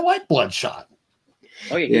like Bloodshot.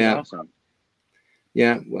 Oh yeah, he's yeah, awesome.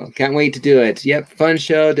 yeah. Well, can't wait to do it. Yep, fun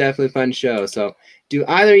show, definitely fun show. So, do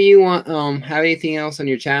either of you want have anything else on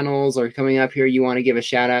your channels or coming up here you want to give a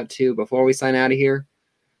shout out to before we sign out of here?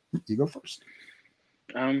 You go first.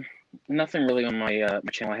 Nothing really on my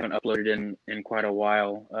channel. I haven't uploaded in quite a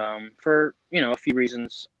while. For a few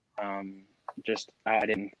reasons. Just I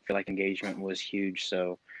didn't feel like engagement was huge,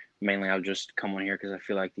 so mainly I'll just come on here because I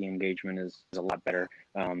feel like the engagement is a lot better.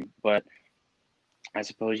 But I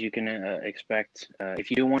suppose you can expect if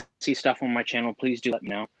you do want to see stuff on my channel, please do let me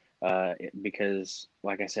know. Because,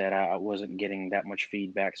 like I said, I wasn't getting that much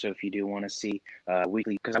feedback. So if you do want to see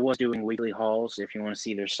weekly, because I was doing weekly hauls, if you want to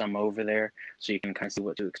see, there's some over there, so you can kind of see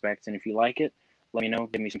what to expect. And if you like it, let me know,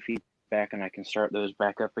 give me some feedback, and I can start those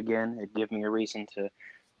back up again. It'd give me a reason to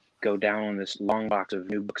go down on this long box of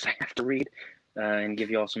new books I have to read and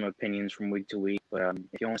give you all some opinions from week to week. But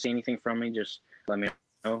if you want to see anything from me, just let me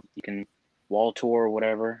know. You can wall tour or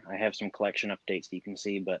whatever. I have some collection updates that you can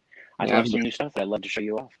see, but I Yeah, have some new stuff that I'd love to show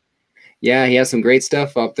you off. yeah, he has some great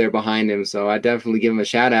stuff up there behind him, so I definitely give him a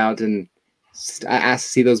shout out and I asked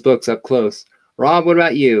to see those books up close. Rob, what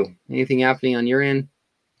about you? Anything happening on your end?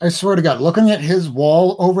 I swear to God, looking at his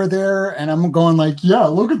wall over there, and I'm going like, yeah,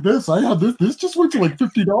 look at this. I have this. This just went to like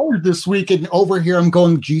 $50 this week. And over here, I'm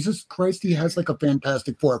going, Jesus Christ, he has like a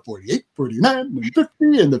Fantastic Four, 48, 49, and 50,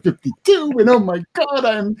 and the 52. And oh my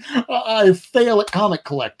God, I fail at comic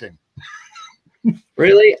collecting.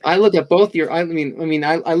 Really? I look at both your. I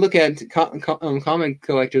look at comic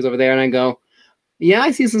collectors over there, and I go, yeah, I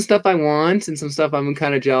see some stuff I want, and some stuff I'm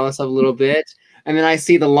kind of jealous of a little bit. And then I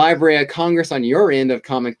see the Library of Congress on your end of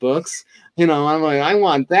comic books. I'm like, I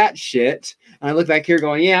want that shit. And I look back here,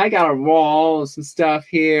 going, yeah, I got a wall, some stuff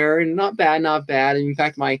here, and not bad, not bad. And in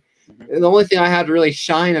fact, the only thing I have to really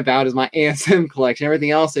shine about is my ASM collection. Everything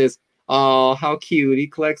else is, oh, how cute, he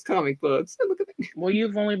collects comic books. Look at that. Well,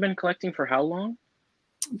 you've only been collecting for how long?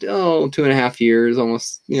 Oh, 2.5 years,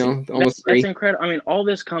 almost. Almost 3. That's incredible. I mean, all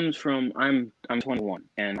this comes from I'm 21,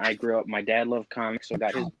 and I grew up. My dad loved comics, so I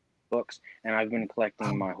got his books, and I've been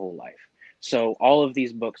collecting my whole life. So all of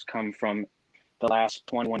these books come from the last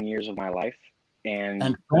 21 years of my life, and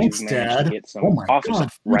thanks, you've managed Dad. to get some awesome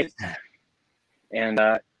stuff, right? Dad. And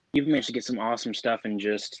you've managed to get some awesome stuff in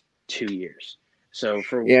just 2 years. So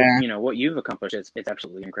for what you've accomplished, it's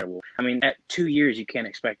absolutely incredible. I mean, at 2 years, you can't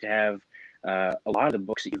expect to have a lot of the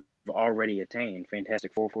books that you've already attained.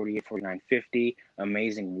 Fantastic Four, 48, 49, 50,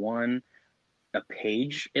 Amazing 1, a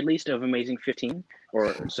page at least of Amazing 15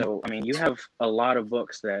 or so. I mean, you have a lot of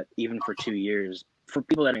books that even for 2 years, for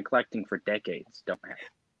people that have been collecting for decades, don't have.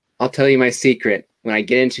 I'll tell you my secret. When I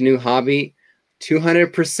get into a new hobby,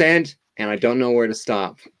 200%, and I don't know where to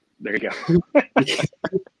stop. There you go.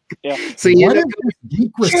 Yeah. So you What know, is this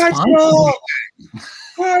deep charge it all!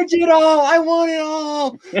 Charge it all! I want it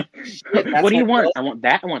all! What do you want? I want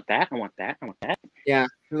that. I want that. I want that. I want that. Yeah.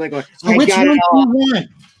 Like, So which one do you want?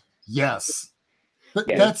 Yes.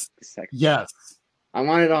 Yeah, That's yes. I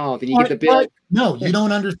want it all. Then you get the bill. No, you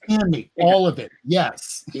don't understand me. Yeah. All of it.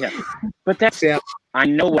 Yes. Yeah. But that's I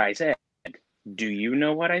know what I said. Do you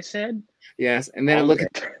know what I said? Yes. And then I look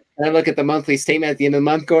at the monthly statement at the end of the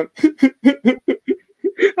month going,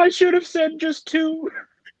 I should have said just 2.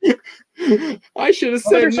 I should have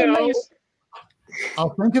said no. I'll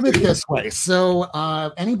think of it this way. So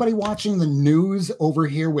anybody watching the news over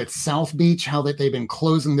here with South Beach, how that they've been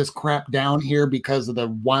closing this crap down here because of the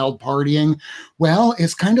wild partying? Well,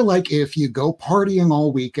 it's kind of like if you go partying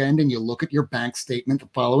all weekend and you look at your bank statement the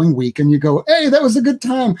following week and you go, hey, that was a good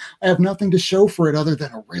time. I have nothing to show for it other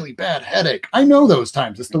than a really bad headache. I know those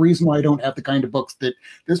times. It's the reason why I don't have the kind of books that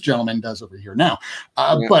this gentleman does over here now.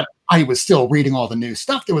 But I was still reading all the new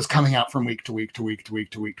stuff that was coming out from week to week to week to week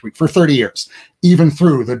to week to week for 30 years, even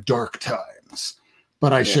through the dark times.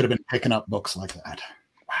 But I should have been picking up books like that.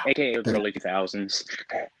 Wow. AKA the early 2000s.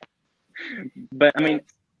 But I mean,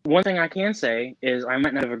 one thing I can say is I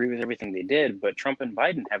might not have agreed with everything they did, but Trump and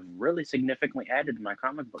Biden have really significantly added to my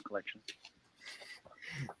comic book collection.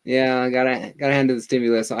 Yeah, I gotta hand to the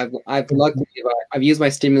stimulus. I've used my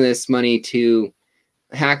stimulus money to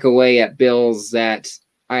hack away at bills that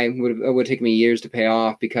it would take me years to pay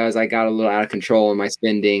off because I got a little out of control in my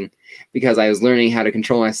spending because I was learning how to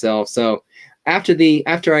control myself. So after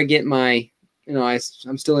I get my,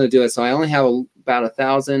 I'm still going to do it. So I only have about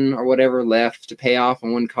 1,000 or whatever left to pay off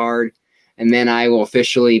on one card. And then I will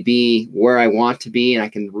officially be where I want to be and I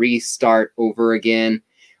can restart over again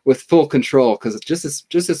with full control. Cause just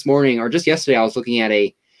this morning or just yesterday, I was looking at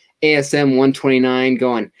a ASM 129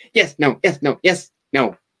 going, yes, no, yes, no, yes,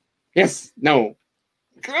 no. Yes. No.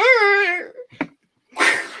 Get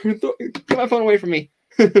my phone away from me.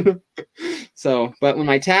 So, but when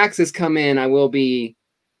my taxes come in,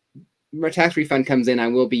 my tax refund comes in, I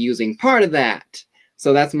will be using part of that.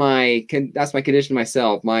 So that's my condition to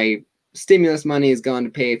myself. My stimulus money is gone to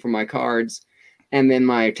pay for my cards, and then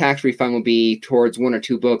my tax refund will be towards 1 or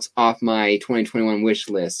 2 books off my 2021 wish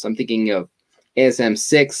list. So I'm thinking of ASM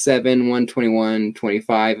 6, 7, 121,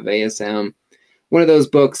 25 of ASM. One of those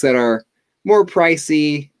books that are more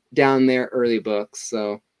pricey down there, early books.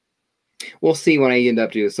 So we'll see what I end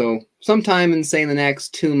up doing. So sometime in, say, the next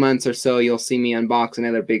 2 months or so, you'll see me unbox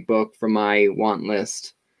another big book from my want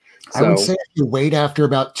list. I would say if you wait after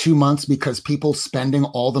about 2 months, because people spending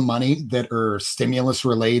all the money that are stimulus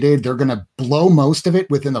related, they're going to blow most of it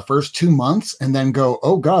within the first 2 months and then go,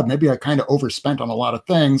 oh God, maybe I kind of overspent on a lot of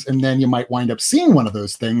things. And then you might wind up seeing one of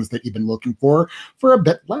those things that you've been looking for a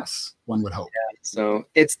bit less, one would hope. Yeah, so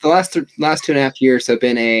it's the last 2.5 years have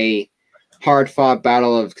been a hard-fought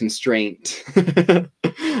battle of constraint.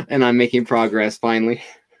 And I'm making progress finally.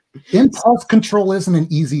 Impulse control isn't an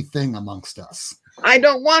easy thing amongst us. I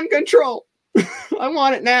don't want control. I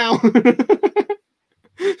want it now.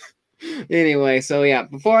 Anyway, so yeah,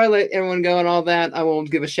 before I let everyone go and all that, I will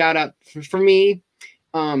give a shout out for me.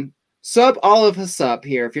 Sub all of us up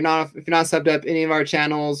here. If you're not subbed up any of our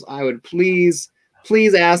channels, I would please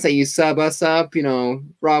ask that you sub us up. You know,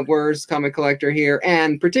 Rob Wurst, Comic Collector here,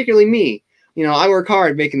 and particularly me. You know, I work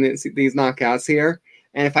hard making these knockouts here.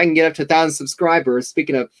 And if I can get up to 1,000 subscribers,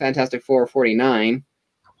 speaking of Fantastic Four 49,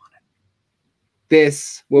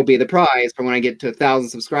 this will be the prize for when I get to 1,000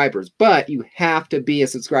 subscribers. But you have to be a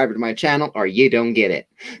subscriber to my channel or you don't get it.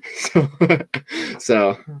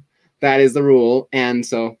 So that is the rule. And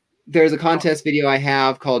so there's a contest video I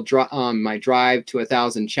have called my Drive to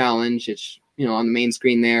 1,000 Challenge. It's, you know, on the main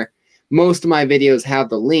screen there. Most of my videos have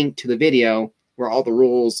the link to the video where all the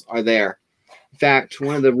rules are there. In fact,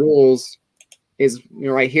 one of the rules is, you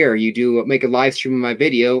know, right here. You make a live stream of my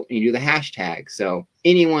video and you do the hashtag. So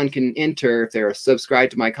anyone can enter if they're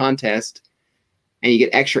subscribed to my contest, and you get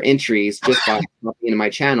extra entries just by coming into my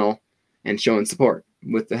channel and showing support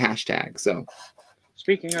with the hashtag. So,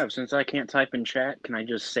 speaking of, since I can't type in chat, can I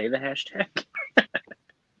just say the hashtag?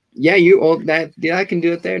 Yeah, I can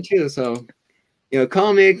do it there too. So, you know,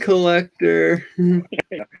 Comic Collector.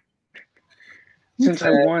 Since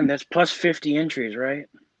I won, that's plus 50 entries, right?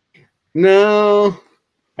 No.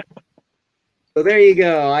 So there you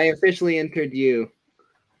go. I officially entered you.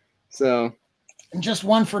 So. And just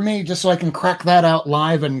one for me, just so I can crack that out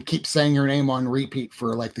live and keep saying your name on repeat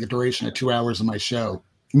for like the duration of 2 hours of my show.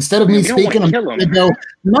 Instead of me speaking, I'm going to go,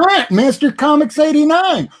 Matt, Mr. Comics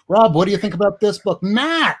 89. Rob, what do you think about this book?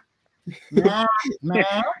 Matt. Man,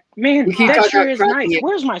 that sure is nice.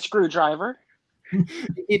 Where's my screwdriver?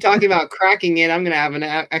 You talking about cracking it? I'm gonna have an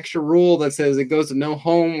extra rule that says it goes to no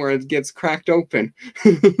home where it gets cracked open.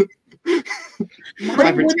 Mine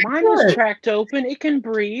is cracked open. It can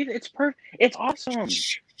breathe. It's perfect. It's awesome.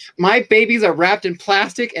 My babies are wrapped in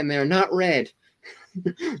plastic and they're not red.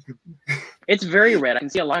 It's very red. I can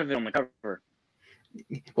see a lot of it on the cover.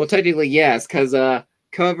 Well, technically, yes, because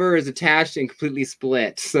cover is attached and completely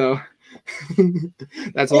split. So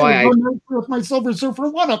that's why with my Silver Surfer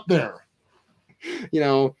 1 up there. You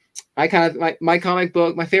know, I kind of my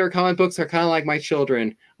favorite comic books are kind of like my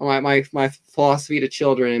children. My philosophy to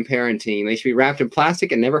children and parenting. They should be wrapped in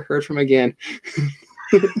plastic and never heard from again.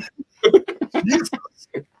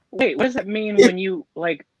 Wait, what does that mean when you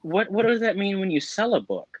like? What does that mean when you sell a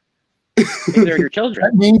book? If they're your children,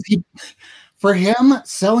 that means for him,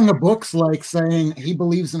 selling a book's like saying he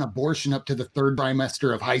believes in abortion up to the 3rd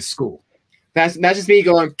trimester of high school. That's just me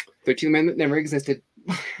going. 13 men that never existed.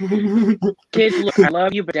 Kids, look, I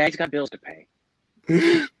love you, but Dad's got bills to pay.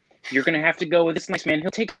 You're gonna have to go with this nice man. He'll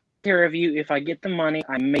take care of you. If I get the money,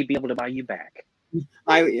 I may be able to buy you back.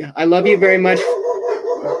 I love you very much.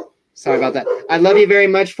 Sorry about that. I love you very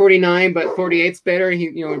much, 49, but 48's better.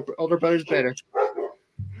 Older brother's better.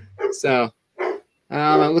 So,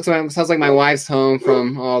 it sounds like my wife's home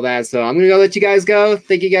from all that. So I'm gonna go let you guys go.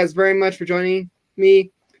 Thank you guys very much for joining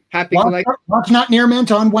me. Happy collecting. Watch Not Near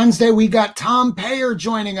Mint on Wednesday. We got Tom Payer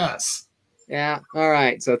joining us. Yeah. All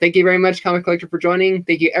right. So thank you very much, Comic Collector, for joining.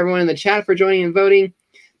 Thank you, everyone in the chat, for joining and voting.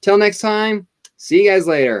 Till next time. See you guys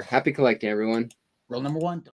later. Happy collecting, everyone. Rule number 1.